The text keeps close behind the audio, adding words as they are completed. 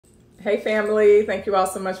Hey family, thank you all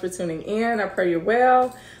so much for tuning in. I pray you're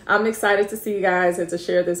well. I'm excited to see you guys and to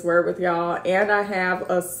share this word with y'all. And I have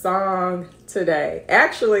a song today.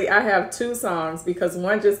 Actually, I have two songs because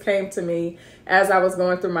one just came to me as I was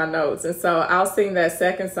going through my notes. And so I'll sing that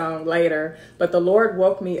second song later. But the Lord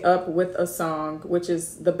woke me up with a song, which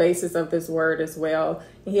is the basis of this word as well.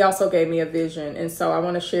 He also gave me a vision. And so I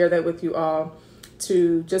want to share that with you all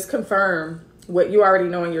to just confirm what you already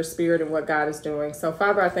know in your spirit and what God is doing. So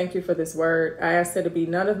Father, I thank you for this word. I ask that it be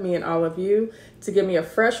none of me and all of you, to give me a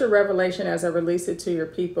fresher revelation as I release it to your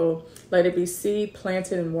people. Let it be seed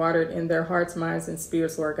planted and watered in their hearts, minds, and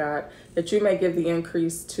spirits, Lord God, that you may give the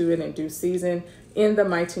increase to it in due season. In the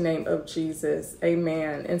mighty name of Jesus,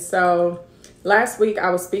 amen. And so last week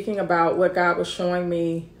I was speaking about what God was showing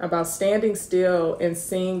me about standing still and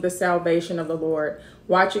seeing the salvation of the Lord,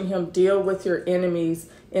 watching him deal with your enemies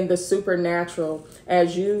in the supernatural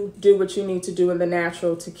as you do what you need to do in the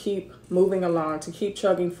natural to keep moving along, to keep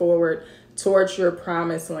chugging forward towards your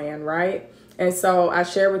promised land, right? And so I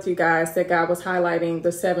shared with you guys that God was highlighting the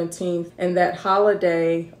 17th and that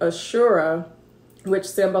holiday, Ashura, which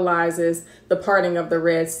symbolizes the parting of the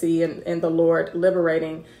Red Sea and the Lord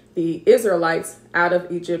liberating the Israelites out of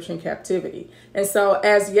Egyptian captivity. And so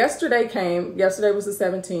as yesterday came, yesterday was the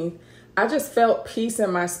 17th, I just felt peace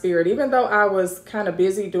in my spirit. Even though I was kind of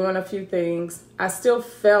busy doing a few things, I still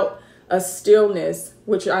felt a stillness,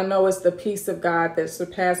 which I know is the peace of God that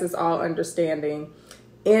surpasses all understanding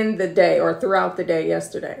in the day or throughout the day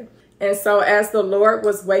yesterday. And so as the Lord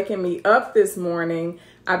was waking me up this morning,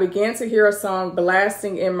 I began to hear a song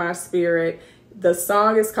blasting in my spirit. The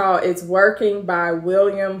song is called It's Working by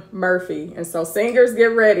William Murphy. And so singers, get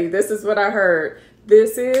ready. This is what I heard.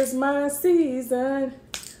 This is my season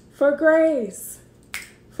for grace,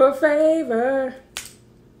 for favor.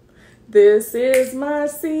 This is my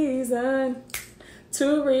season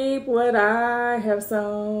to reap what I have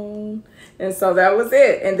sown. And so that was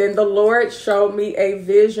it. And then the Lord showed me a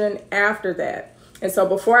vision after that. And so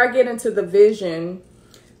before I get into the vision,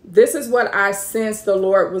 this is what I sensed the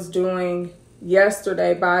Lord was doing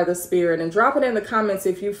yesterday by the Spirit. And drop it in the comments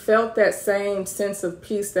if you felt that same sense of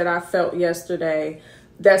peace that I felt yesterday,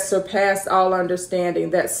 that surpassed all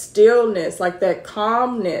understanding, that stillness, like that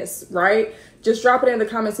calmness, right? Just drop it in the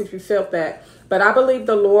comments if you felt that. But I believe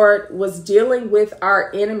the Lord was dealing with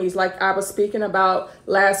our enemies, like I was speaking about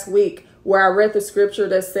last week, where I read the scripture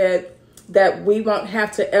that said that we won't have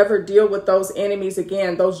to ever deal with those enemies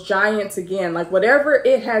again, those giants again, like whatever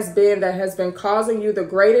it has been that has been causing you the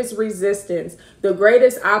greatest resistance, the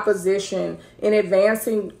greatest opposition in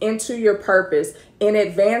advancing into your purpose, in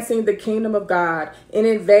advancing the kingdom of God, in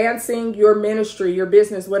advancing your ministry, your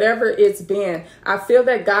business, whatever it's been. I feel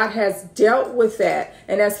that God has dealt with that.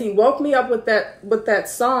 And as he woke me up with that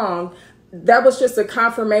song, that was just a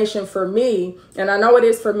confirmation for me, and I know it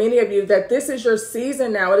is for many of you, that this is your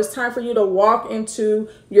season now. It is time for you to walk into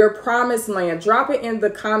your promised land. Drop it in the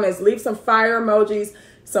comments. Leave some fire emojis,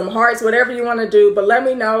 some hearts, whatever you want to do, but let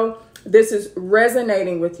me know this is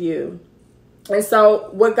resonating with you. And so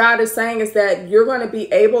what God is saying is that you're going to be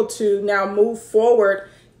able to now move forward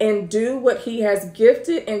and do what he has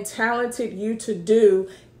gifted and talented you to do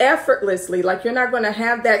effortlessly. Like you're not going to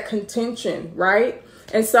have that contention, right?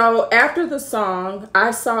 And so after the song,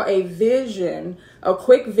 I saw a vision, a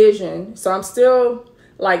quick vision. So I'm still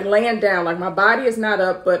like laying down, like my body is not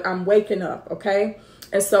up, but I'm waking up. Okay.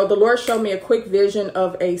 And so the Lord showed me a quick vision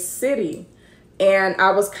of a city. And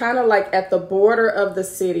I was kind of like at the border of the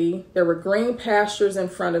city. There were green pastures in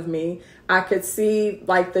front of me. I could see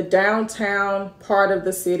like the downtown part of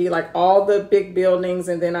the city, like all the big buildings.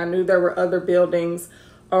 And then I knew there were other buildings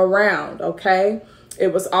around. Okay.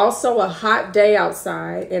 It was also a hot day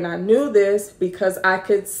outside, and I knew this because I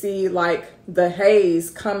could see like the haze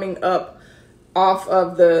coming up off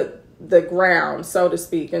of the ground, so to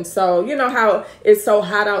speak. And so, you know how it's so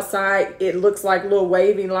hot outside, it looks like little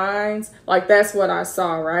wavy lines. Like that's what I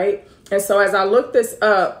saw, right? And so as I looked this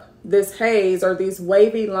up, this haze or these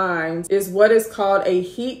wavy lines is what is called a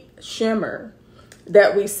heat shimmer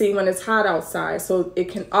that we see when it's hot outside. So it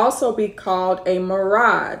can also be called a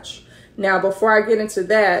mirage. Now, before I get into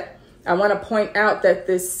that, I want to point out that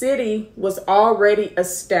this city was already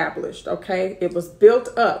established, okay? It was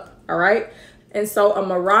built up, all right? And so a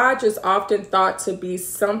mirage is often thought to be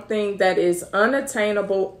something that is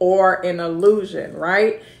unattainable or an illusion,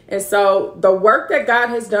 right? And so the work that God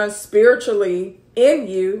has done spiritually in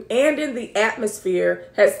you and in the atmosphere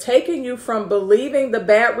has taken you from believing the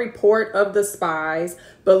bad report of the spies,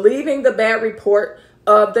 believing the bad report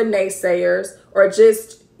of the naysayers, or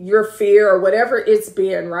just your fear or whatever it's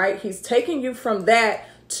been, right? He's taking you from that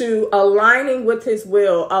to aligning with his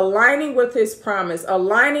will, aligning with his promise,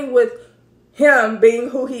 aligning with him being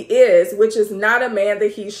who he is, which is not a man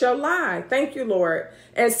that he shall lie. Thank you, Lord.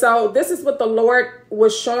 And so this is what the Lord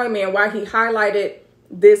was showing me and why he highlighted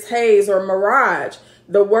this haze or mirage.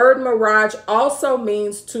 The word mirage also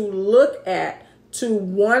means to look at, to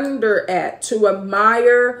wonder at, to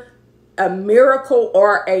admire a miracle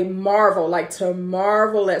or a marvel, like to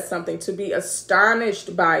marvel at something, to be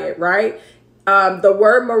astonished by it, right? The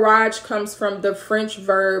word mirage comes from the French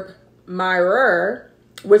verb mirer,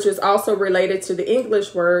 which is also related to the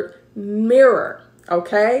English word mirror.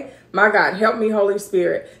 Okay. My God, help me, Holy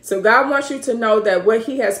Spirit. So God wants you to know that what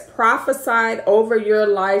he has prophesied over your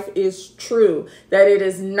life is true, that it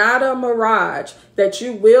is not a mirage, that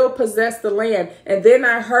you will possess the land. And then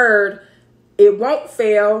I heard it won't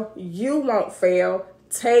fail. You won't fail.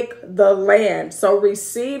 Take the land. So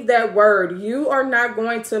receive that word. You are not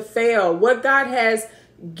going to fail. What God has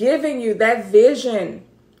given you, that vision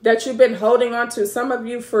that you've been holding on to, some of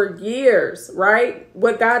you for years, right?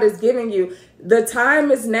 What God is giving you, the time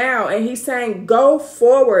is now. And he's saying, go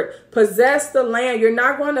forward, possess the land. You're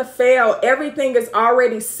not going to fail. Everything is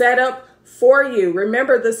already set up for you.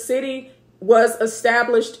 Remember, the city was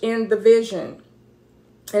established in the vision.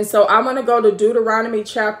 And so I want to go to Deuteronomy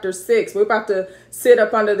chapter 6. We're about to sit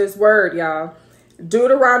up under this word, y'all.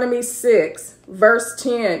 Deuteronomy 6, verse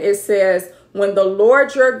 10, it says, when the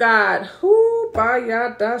Lord your God,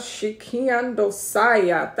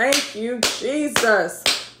 thank you, Jesus.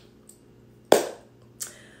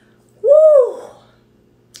 Woo!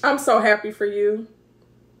 I'm so happy for you.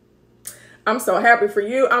 I'm so happy for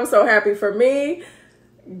you. I'm so happy for me.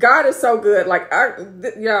 God is so good. Like,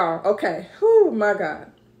 y'all, okay. Oh, my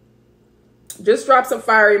God. Just drop some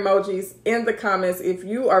fire emojis in the comments if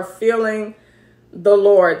you are feeling the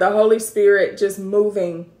Lord, the Holy Spirit just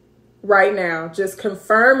moving right now, just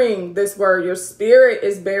confirming this word. Your spirit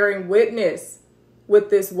is bearing witness with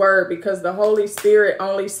this word because the Holy Spirit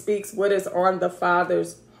only speaks what is on the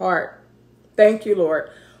Father's heart. Thank you, Lord.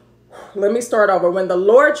 Let me start over. When the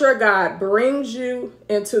Lord your God brings you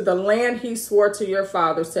into the land he swore to your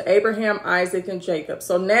fathers, to Abraham, Isaac, and Jacob.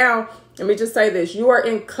 So now, let me just say this. You are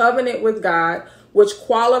in covenant with God, which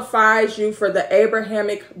qualifies you for the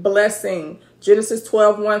Abrahamic blessing. Genesis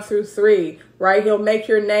 12, 1 through 3, right? He'll make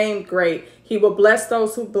your name great. He will bless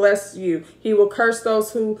those who bless you. He will curse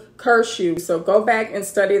those who curse you. So go back and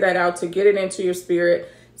study that out to get it into your spirit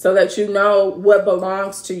so that you know what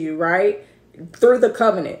belongs to you, right? Through the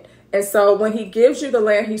covenant. And so when he gives you the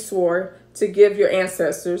land he swore to give your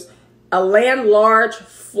ancestors, a land large,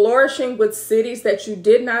 flourishing with cities that you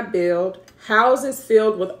did not build, houses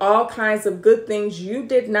filled with all kinds of good things you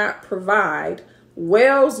did not provide,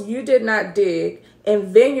 wells you did not dig, and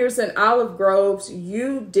vineyards and olive groves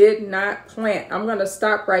you did not plant. I'm going to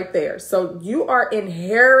stop right there. So you are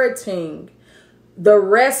inheriting the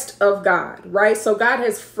rest of God, right? So God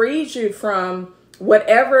has freed you from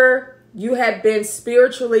whatever you had been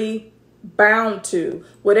spiritually bound to,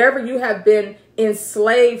 whatever you have been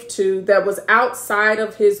enslaved to that was outside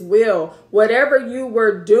of his will, whatever you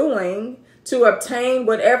were doing to obtain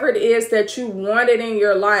whatever it is that you wanted in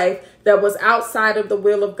your life that was outside of the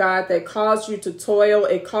will of God, that caused you to toil.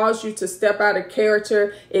 It caused you to step out of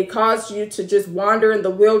character. It caused you to just wander in the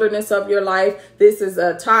wilderness of your life. This is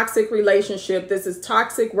a toxic relationship. This is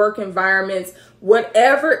toxic work environments.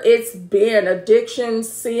 Whatever it's been, addiction,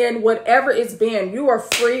 sin, whatever it's been, you are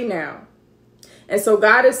free now. And so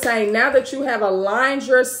God is saying, now that you have aligned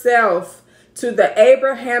yourself to the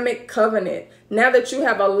Abrahamic covenant, now that you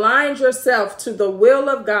have aligned yourself to the will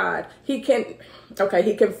of God, he can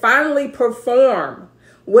finally perform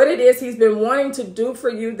what it is he's been wanting to do for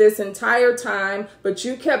you this entire time, but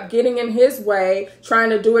you kept getting in his way, trying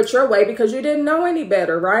to do it your way because you didn't know any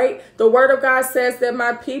better, right? The word of God says that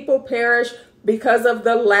my people perish because of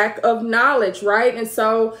the lack of knowledge, right? And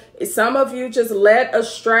so some of you just led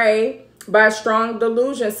astray by strong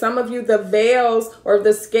delusion. Some of you, the veils or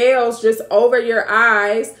the scales just over your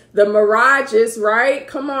eyes, the mirages, right?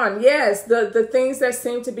 Come on. Yes. The things that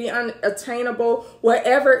seem to be unattainable,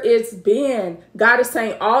 whatever it's been, God is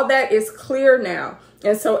saying all that is clear now.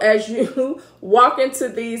 And so as you walk into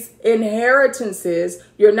these inheritances,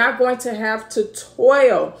 you're not going to have to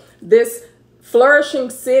toil. This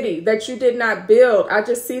flourishing city that you did not build, I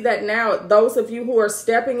just see that now. Those of you who are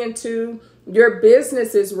stepping into your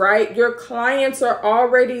businesses, right? Your clients are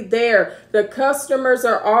already there. The customers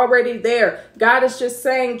are already there. God is just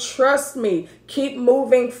saying, trust me, keep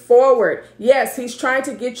moving forward. Yes, he's trying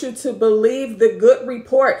to get you to believe the good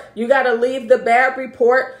report. You got to leave the bad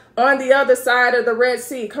report on the other side of the Red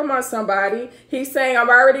Sea. Come on, somebody. He's saying, I've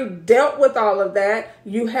already dealt with all of that.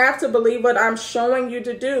 You have to believe what I'm showing you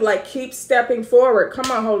to do. Like, keep stepping forward.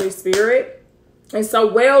 Come on, Holy Spirit. And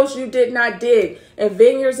so wells you did not dig, and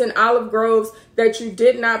vineyards and olive groves that you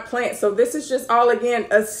did not plant. So this is just all, again,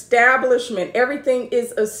 establishment. Everything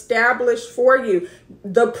is established for you.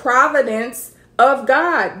 The providence of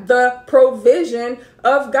God, the provision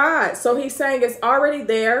of God. So he's saying it's already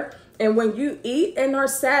there. And when you eat and are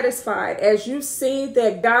satisfied, as you see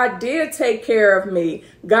that God did take care of me,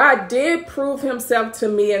 God did prove himself to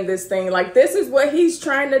me in this thing. Like, this is what he's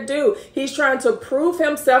trying to do. He's trying to prove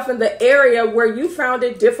himself in the area where you found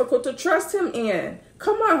it difficult to trust him in.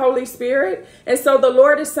 Come on, Holy Spirit. And so the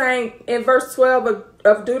Lord is saying in verse 12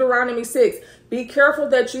 of Deuteronomy 6, be careful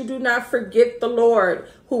that you do not forget the Lord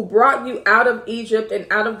who brought you out of Egypt and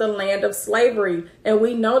out of the land of slavery. And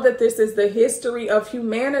we know that this is the history of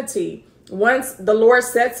humanity. Once the Lord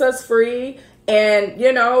sets us free and,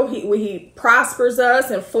 you know, he prospers us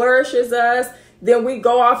and flourishes us, then we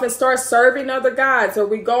go off and start serving other gods, or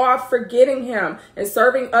we go off forgetting him. And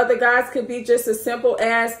serving other gods could be just as simple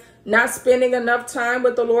as not spending enough time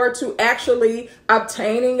with the Lord to actually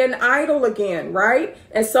obtaining an idol again, right?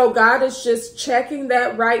 And so God is just checking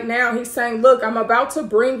that right now. He's saying, look, I'm about to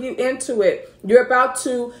bring you into it. You're about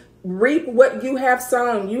to reap what you have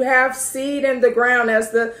sown. You have seed in the ground,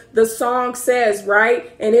 as the song says,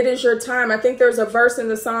 right? And it is your time. I think there's a verse in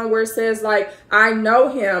the song where it says, like, I know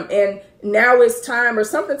him and now it's time, or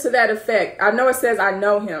something to that effect. I know it says, I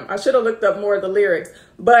know him. I should have looked up more of the lyrics,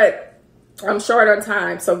 but I'm short on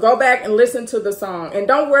time. So go back and listen to the song, and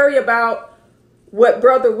don't worry about what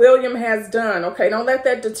Brother William has done. Okay. Don't let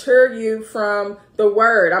that deter you from the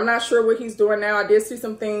word. I'm not sure what he's doing now. I did see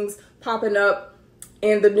some things popping up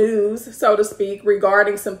in the news, so to speak,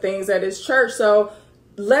 regarding some things at his church. So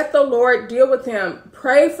let the Lord deal with him.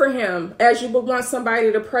 Pray for him as you would want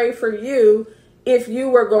somebody to pray for you if you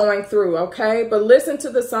were going through. Okay. But listen to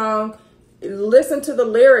the song. Listen to the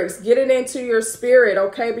lyrics, get it into your spirit,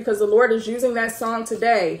 okay? Because the Lord is using that song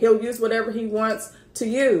today. He'll use whatever he wants to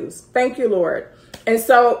use. Thank you, Lord. And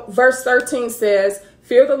so verse 13 says,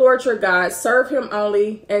 fear the Lord your God, serve him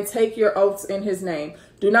only, and take your oaths in his name.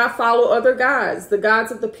 Do not follow other gods, the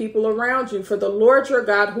gods of the people around you. For the Lord your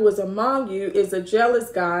God who is among you is a jealous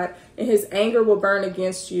God, and his anger will burn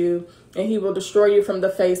against you, and he will destroy you from the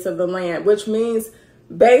face of the land. Which means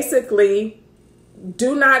basically,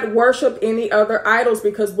 do not worship any other idols,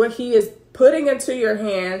 because what he is putting into your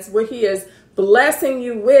hands, what he is blessing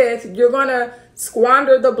you with, you're going to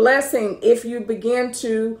squander the blessing if you begin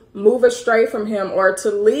to move astray from him or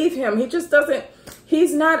to leave him. He just doesn't,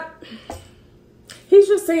 he's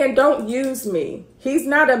just saying, don't use me. He's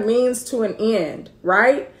not a means to an end,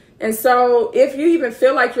 right? And so if you even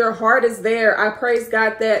feel like your heart is there, I praise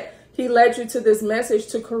God that he led you to this message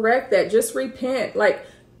to correct that. Just repent. Like,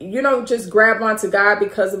 you don't just grab onto God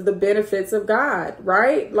because of the benefits of God,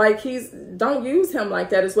 right? Like, don't use him like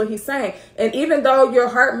that is what he's saying. And even though your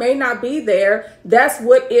heart may not be there, that's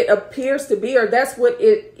what it appears to be, or that's what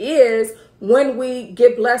it is when we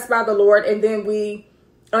get blessed by the Lord and then we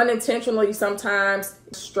unintentionally sometimes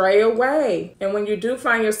stray away. And when you do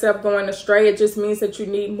find yourself going astray, it just means that you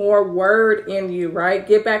need more word in you, right?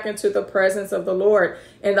 Get back into the presence of the Lord.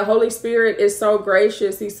 And the Holy Spirit is so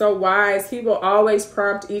gracious. He's so wise. He will always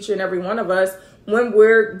prompt each and every one of us when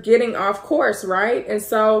we're getting off course, right? And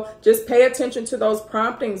so just pay attention to those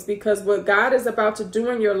promptings, because what God is about to do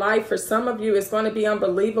in your life, for some of you, is going to be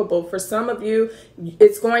unbelievable. For some of you,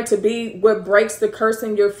 it's going to be what breaks the curse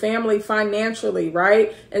in your family financially,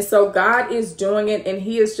 right? And so God is doing it, and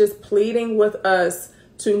he is just pleading with us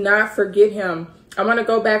to not forget him. I want to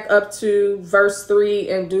go back up to verse 3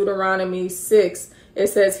 in Deuteronomy 6. It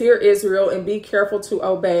says, hear Israel, and be careful to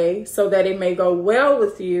obey, so that it may go well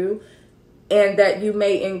with you, and that you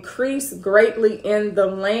may increase greatly in the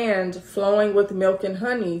land flowing with milk and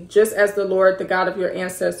honey, just as the Lord, the God of your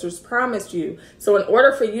ancestors, promised you. So in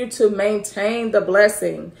order for you to maintain the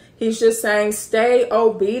blessing, he's just saying, stay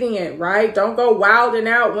obedient, right? Don't go wilding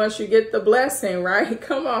out once you get the blessing, right?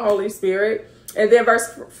 Come on, Holy Spirit. And then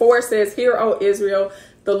verse 4 says, hear, O Israel,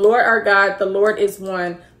 the Lord our God, the Lord is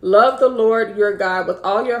one. Love the Lord your God with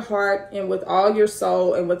all your heart and with all your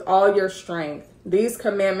soul and with all your strength. These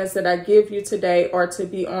commandments that I give you today are to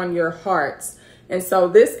be on your hearts. And so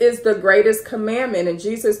this is the greatest commandment. And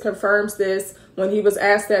Jesus confirms this when he was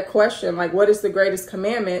asked that question, like, what is the greatest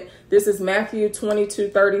commandment? This is Matthew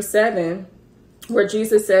 22:37, where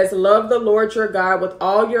Jesus says, love the Lord your God with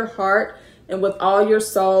all your heart and with all your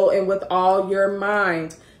soul and with all your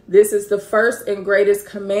mind. This is the first and greatest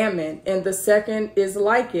commandment. And the second is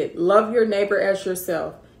like it. Love your neighbor as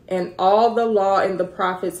yourself. and all the law and the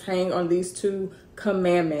prophets hang on these two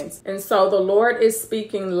commandments. And so the Lord is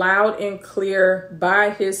speaking loud and clear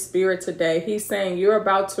by his Spirit today. He's saying you're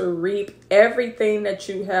about to reap everything that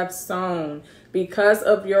you have sown. Because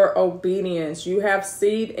of your obedience, you have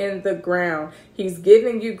seed in the ground. He's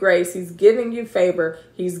giving you grace. He's giving you favor.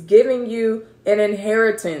 He's giving you an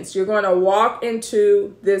inheritance. You're going to walk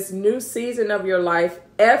into this new season of your life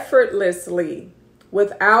effortlessly,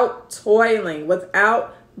 without toiling,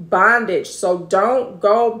 without bondage. So don't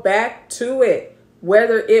go back to it,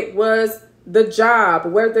 whether it was the job,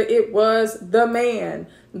 whether it was the man,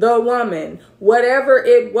 the woman, whatever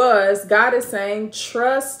it was. God is saying,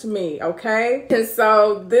 trust me, okay? And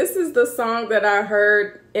so this is the song that I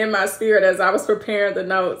heard in my spirit as I was preparing the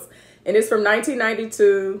notes. And it's from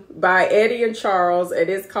 1992 by Eddie and Charles. And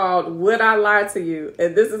it's called Would I Lie to You?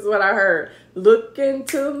 And this is what I heard. Look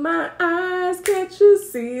into my eyes, can't you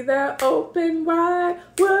see they're open wide?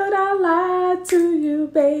 Would I lie to you,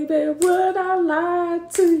 baby? Would I lie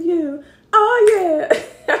to you? Oh,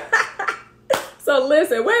 yeah. So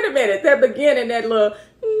listen, wait a minute. That beginning, that little,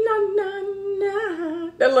 na, na, na,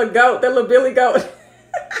 that little goat, that little Billy goat.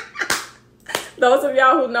 Those of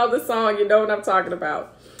y'all who know the song, you know what I'm talking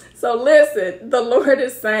about. So listen, the Lord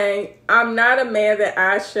is saying, I'm not a man that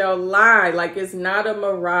I shall lie. Like, it's not a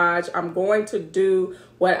mirage. I'm going to do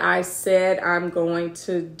what I said I'm going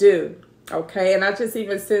to do. Okay. And I just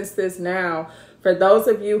even sense this now for those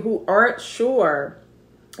of you who aren't sure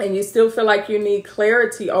and you still feel like you need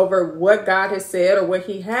clarity over what God has said or what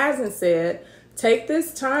he hasn't said. Take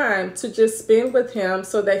this time to just spend with him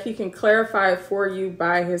so that he can clarify it for you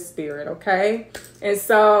by his Spirit. Okay. And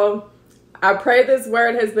so I pray this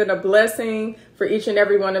word has been a blessing for each and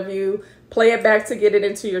every one of you. Play it back to get it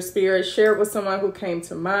into your spirit. Share it with someone who came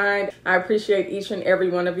to mind. I appreciate each and every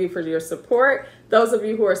one of you for your support. Those of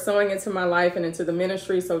you who are sowing into my life and into the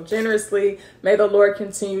ministry so generously, may the Lord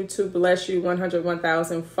continue to bless you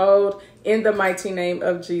 101,000-fold in the mighty name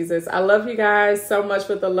of Jesus. I love you guys so much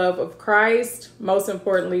with the love of Christ. Most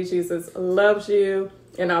importantly, Jesus loves you,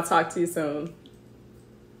 and I'll talk to you soon.